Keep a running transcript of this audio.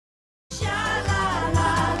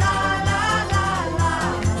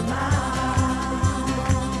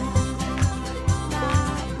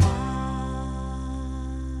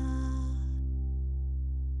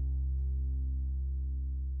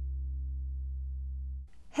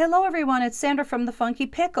Hello everyone, it's Sandra from The Funky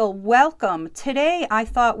Pickle. Welcome. Today I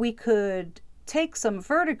thought we could take some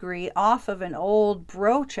verdigris off of an old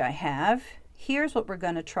brooch I have. Here's what we're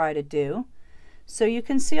going to try to do. So you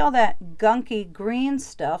can see all that gunky green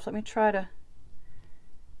stuff. Let me try to...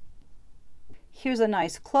 Here's a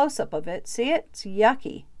nice close-up of it. See it? It's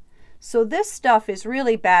yucky. So this stuff is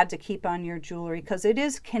really bad to keep on your jewelry because it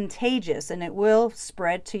is contagious and it will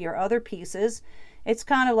spread to your other pieces. It's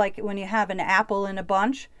kind of like when you have an apple in a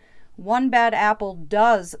bunch. One bad apple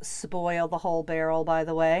does spoil the whole barrel, by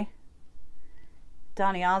the way.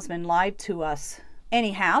 Donny Osmond lied to us.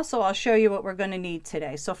 Anyhow, so I'll show you what we're going to need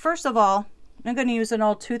today. So first of all, I'm going to use an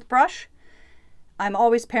old toothbrush. I'm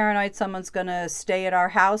always paranoid someone's going to stay at our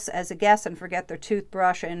house as a guest and forget their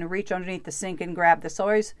toothbrush and reach underneath the sink and grab this.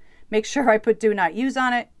 Always make sure I put do not use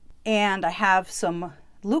on it. And I have some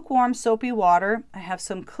lukewarm soapy water. I have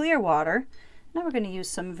some clear water. Now we're going to use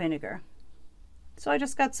some vinegar. So I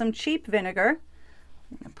just got some cheap vinegar.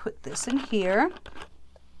 I'm going to put this in here.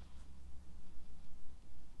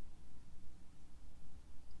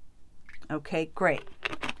 Okay, great.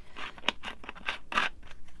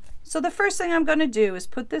 So the first thing I'm going to do is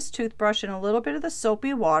put this toothbrush in a little bit of the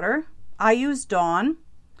soapy water. I use Dawn.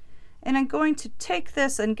 And I'm going to take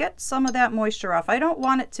this and get some of that moisture off. I don't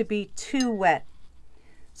want it to be too wet.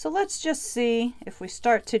 So let's just see if we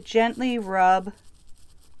start to gently rub,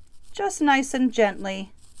 just nice and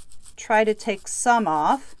gently, try to take some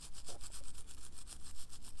off.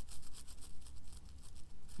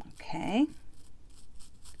 Okay.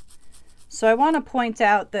 So I want to point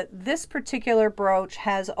out that this particular brooch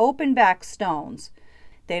has open back stones.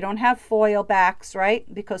 They don't have foil backs,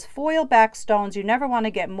 right? Because foil back stones, you never want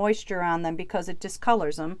to get moisture on them because it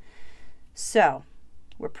discolors them. So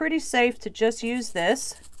we're pretty safe to just use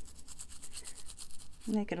this.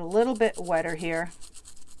 Make it a little bit wetter here.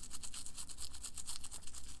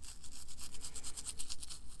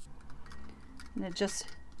 And just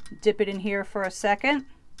dip it in here for a second.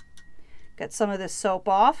 Get some of this soap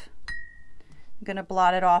off. I'm going to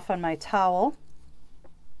blot it off on my towel.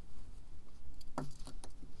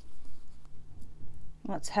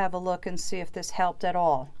 Let's have a look and see if this helped at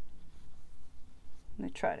all. Let me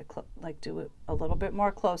try to do it a little bit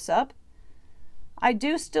more close up. I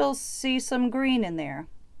do still see some green in there.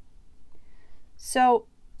 So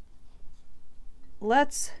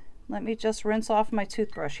let me just rinse off my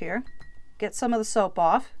toothbrush here. Get some of the soap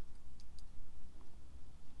off.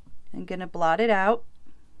 I'm going to blot it out.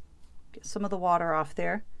 Get some of the water off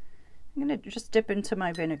there. I'm going to just dip into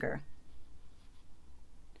my vinegar.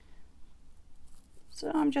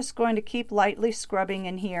 So I'm just going to keep lightly scrubbing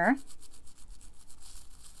in here.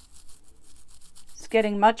 It's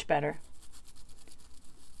getting much better.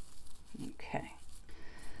 Okay.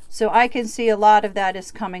 So I can see a lot of that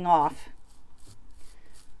is coming off.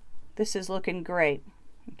 This is looking great.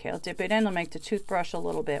 Okay, I'll dip it in. I'll make the toothbrush a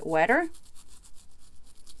little bit wetter.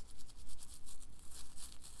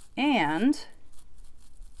 And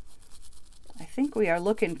I think we are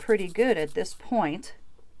looking pretty good at this point.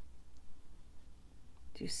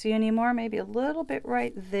 Do you see any more? Maybe a little bit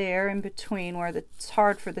right there in between where it's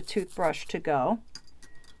hard for the toothbrush to go.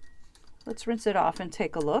 Let's rinse it off and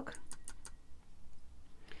take a look.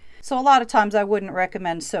 So a lot of times I wouldn't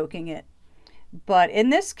recommend soaking it. But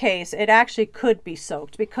in this case, it actually could be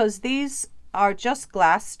soaked because these are just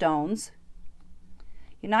glass stones.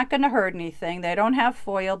 You're not going to hurt anything. They don't have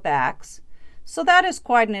foil backs. So that is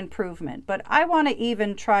quite an improvement. But I want to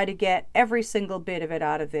even try to get every single bit of it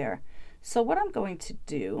out of there. So what I'm going to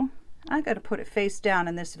do, I'm going to put it face down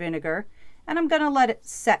in this vinegar and I'm going to let it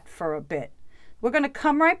set for a bit. We're going to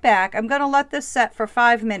come right back. I'm going to let this set for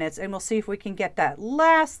 5 minutes and we'll see if we can get that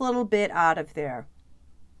last little bit out of there.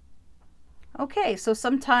 Okay, so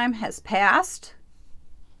some time has passed.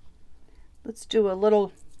 Let's do a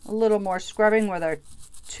little more scrubbing with our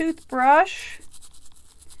toothbrush.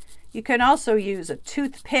 You can also use a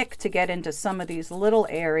toothpick to get into some of these little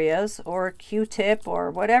areas, or a Q-tip, or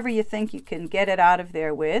whatever you think you can get it out of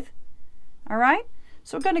there with. All right,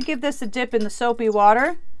 so we're going to give this a dip in the soapy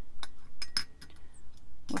water.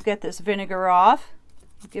 We'll get this vinegar off.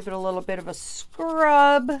 Give it a little bit of a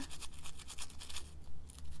scrub.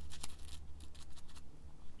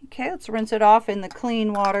 Okay, let's rinse it off in the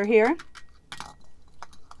clean water here.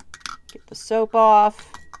 Get the soap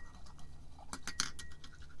off.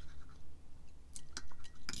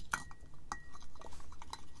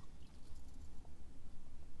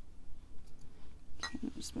 Okay,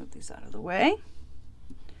 let's move these out of the way.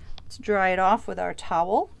 Let's dry it off with our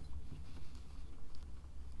towel.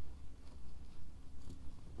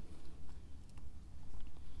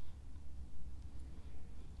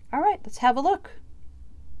 All right, let's have a look.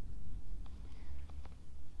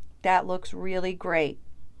 That looks really great.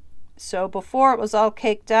 So before it was all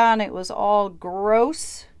caked on, it was all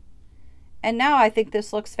gross. And now I think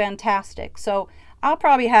this looks fantastic. So I'll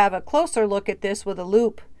probably have a closer look at this with a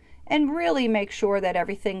loupe and really make sure that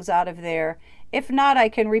everything's out of there. If not, I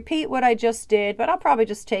can repeat what I just did, but I'll probably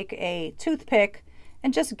just take a toothpick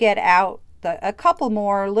and just get out a couple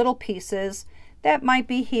more little pieces that might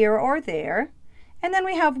be here or there. And then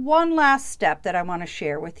we have one last step that I want to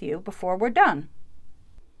share with you before we're done.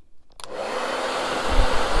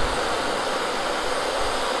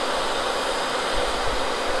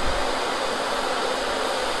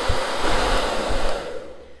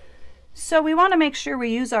 So we want to make sure we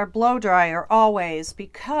use our blow dryer always,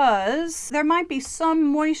 because there might be some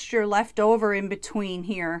moisture left over in between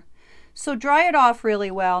here. So dry it off really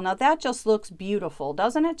well. Now that just looks beautiful,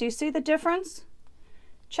 doesn't it? Do you see the difference?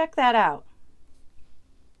 Check that out.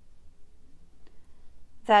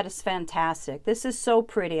 That is fantastic. This is so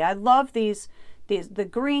pretty. I love the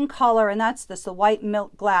green color, and that's the white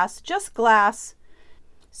milk glass, just glass.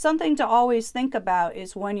 Something to always think about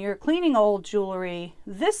is when you're cleaning old jewelry,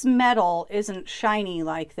 this metal isn't shiny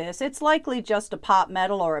like this. It's likely just a pot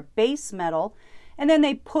metal or a base metal, and then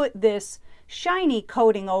they put this shiny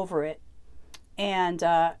coating over it. And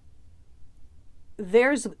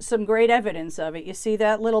there's some great evidence of it. You see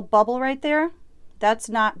that little bubble right there? That's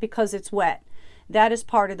not because it's wet. That is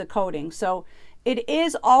part of the coating. So it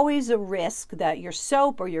is always a risk that your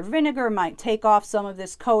soap or your vinegar might take off some of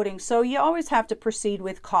this coating. So you always have to proceed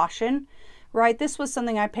with caution, right? This was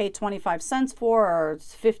something I paid 25 cents for, or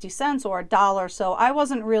 50 cents, or $1. So I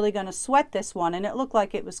wasn't really going to sweat this one, and it looked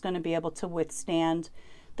like it was going to be able to withstand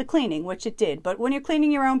the cleaning, which it did. But when you're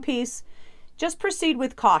cleaning your own piece, just proceed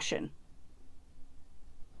with caution.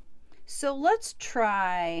 So let's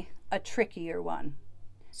try a trickier one.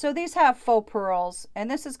 So these have faux pearls, and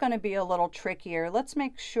this is going to be a little trickier. Let's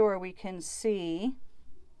make sure we can see.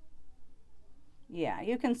 Yeah,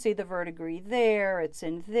 you can see the verdigris there. It's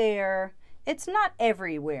in there. It's not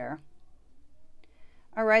everywhere.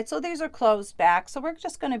 All right, so these are closed back, so we're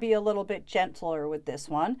just going to be a little bit gentler with this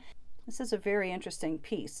one. This is a very interesting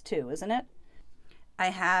piece too, isn't it? I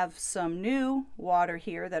have some new water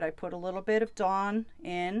here that I put a little bit of Dawn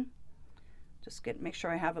in. Just make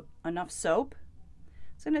sure I have enough soap.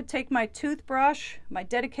 I'm going to take my toothbrush, my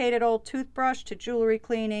dedicated old toothbrush to jewelry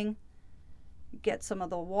cleaning, get some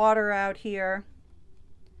of the water out here,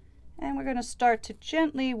 and we're going to start to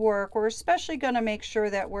gently work. We're especially going to make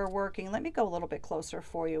sure that we're working. Let me go a little bit closer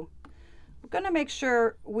for you. We're going to make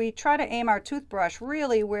sure we try to aim our toothbrush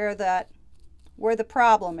really where the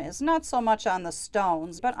problem is, not so much on the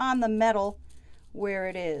stones, but on the metal where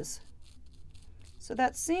it is. So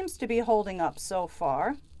that seems to be holding up so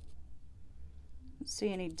far. Don't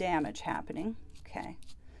see any damage happening. Okay,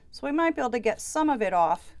 so we might be able to get some of it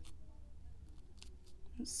off.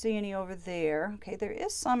 Don't see any over there. Okay, there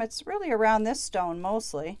is some. It's really around this stone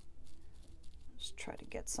mostly. Just try to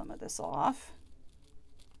get some of this off.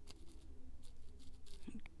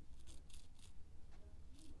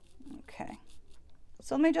 Okay,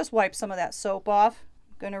 so let me just wipe some of that soap off.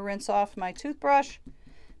 I'm going to rinse off my toothbrush.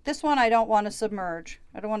 This one I don't want to submerge.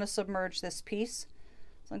 I don't want to submerge this piece.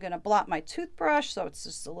 So I'm going to blot my toothbrush so it's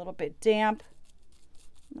just a little bit damp.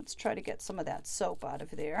 Let's try to get some of that soap out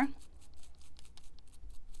of there.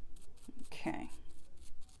 Okay.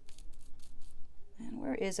 And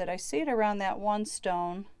where is it? I see it around that one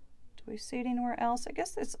stone. Do we see it anywhere else? I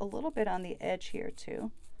guess there's a little bit on the edge here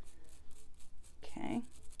too. Okay.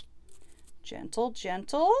 Gentle,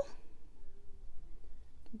 gentle.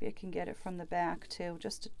 Maybe I can get it from the back too,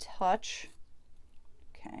 just a touch.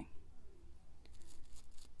 Okay.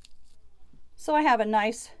 So I have a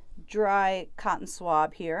nice dry cotton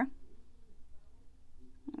swab here.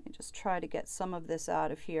 Let me just try to get some of this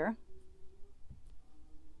out of here.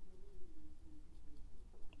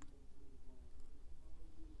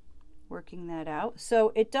 Working that out.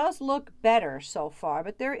 So it does look better so far,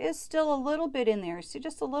 but there is still a little bit in there. See,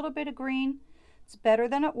 just a little bit of green. It's better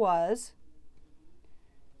than it was.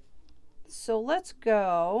 So let's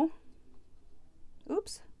go.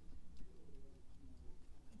 Oops.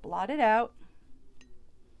 Blot it out.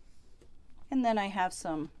 And then I have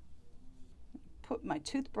put my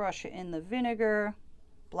toothbrush in the vinegar,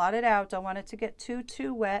 blot it out. Don't want it to get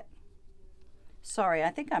too wet. Sorry, I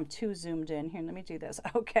think I'm too zoomed in. Here, let me do this.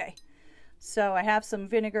 Okay. So I have some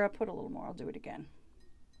vinegar. I'll put a little more. I'll do it again.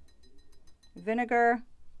 Vinegar,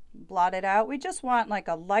 blot it out. We just want like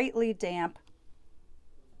a lightly damp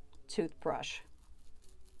toothbrush.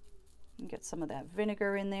 And get some of that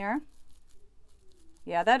vinegar in there.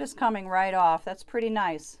 Yeah, that is coming right off. That's pretty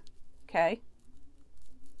nice. Okay.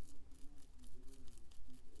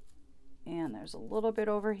 And there's a little bit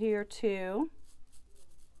over here too.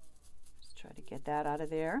 Let's try to get that out of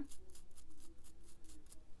there.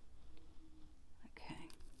 Okay.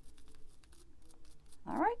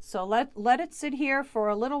 All right, so let it sit here for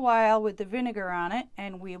a little while with the vinegar on it,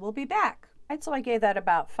 and we will be back. All right, so I gave that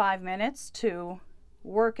about 5 minutes to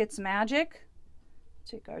work its magic.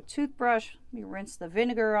 Take our toothbrush, we rinse the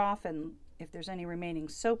vinegar off, and if there's any remaining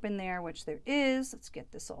soap in there, which there is, let's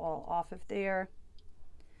get this all off of there.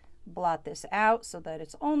 Blot this out so that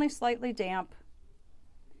it's only slightly damp.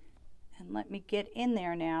 And let me get in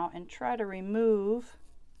there now and try to remove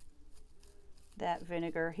that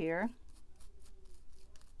vinegar here.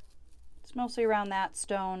 It's mostly around that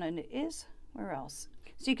stone, and it is, where else?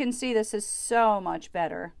 So you can see this is so much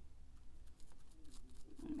better.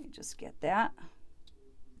 Let me just get that.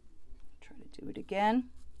 Try to do it again.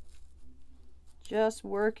 Just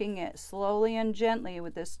working it slowly and gently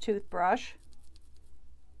with this toothbrush.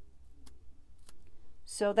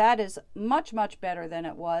 So that is much, much better than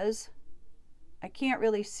it was. I can't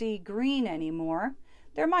really see green anymore.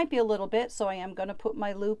 There might be a little bit, so I am going to put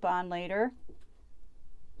my loop on later.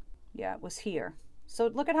 Yeah, it was here. So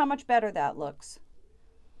look at how much better that looks.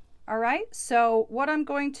 All right, so what I'm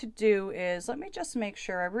going to do is, let me just make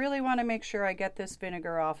sure, I really want to make sure I get this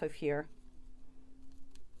vinegar off of here.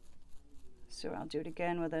 So I'll do it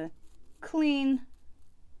again with a clean,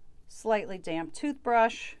 slightly damp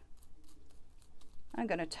toothbrush. I'm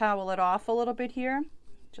going to towel it off a little bit here.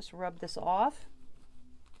 Just rub this off.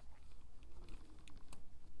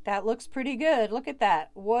 That looks pretty good. Look at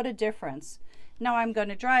that. What a difference. Now I'm going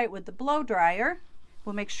to dry it with the blow dryer.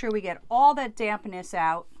 We'll make sure we get all that dampness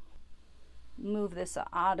out. Move this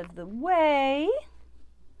out of the way.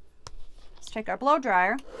 Let's take our blow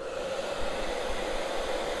dryer.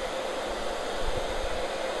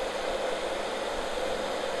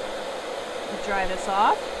 We'll dry this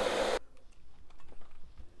off.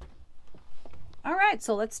 All right,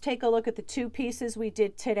 so let's take a look at the two pieces we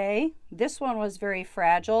did today. This one was very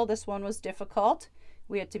fragile. This one was difficult.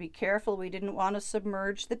 We had to be careful. We didn't want to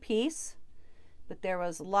submerge the piece, but there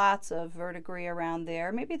was lots of verdigris around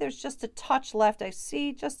there. Maybe there's just a touch left. I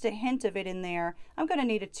see just a hint of it in there. I'm going to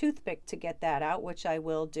need a toothpick to get that out, which I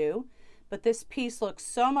will do. But this piece looks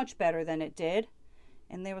so much better than it did.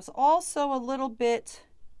 And there was also a little bit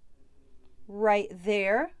right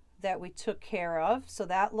there that we took care of, so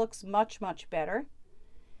that looks much, much better.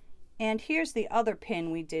 And here's the other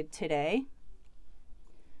pin we did today.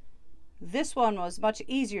 This one was much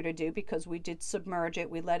easier to do because we did submerge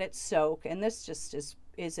it, we let it soak, and this just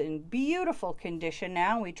is in beautiful condition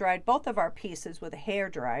now. We dried both of our pieces with a hair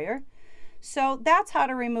dryer. So that's how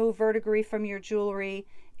to remove verdigris from your jewelry.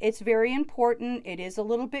 It's very important. It is a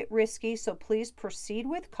little bit risky, so please proceed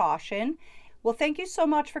with caution. Well, thank you so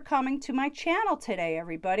much for coming to my channel today,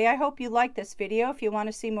 everybody. I hope you liked this video. If you want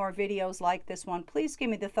to see more videos like this one, please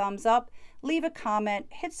give me the thumbs up, leave a comment,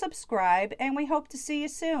 hit subscribe, and we hope to see you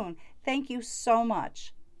soon. Thank you so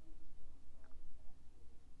much.